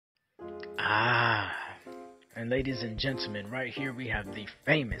Ah, and ladies and gentlemen, right here we have the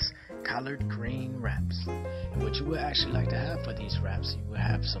famous collard green wraps. And what you would actually like to have for these wraps, you will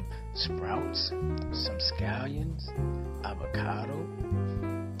have some sprouts, some scallions, avocado,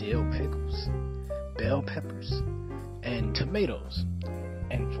 dill pickles, bell peppers, and tomatoes.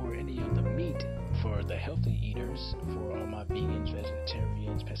 And for any of the meat, for the healthy eaters, for all my vegans,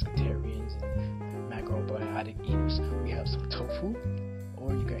 vegetarians, pescatarians, and macrobiotic eaters, we have some tofu,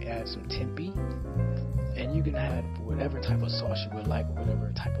 or you can add some tempeh, and you can add whatever type of sauce you would like, or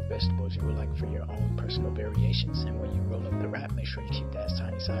whatever type of vegetables you would like for your own personal variations. And when you roll up the wrap, make sure you keep that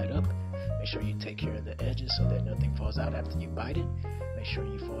tiny side up. Make sure you take care of the edges so that nothing falls out after you bite it. Make sure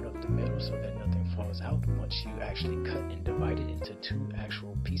you fold up the middle so that nothing falls out once you actually cut and divide it into two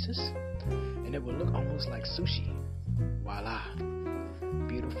actual pieces. And it will look almost like sushi. Voila!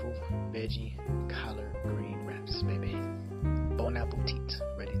 Beautiful veggie collard green wraps, baby. Bon appetit.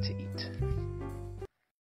 Ready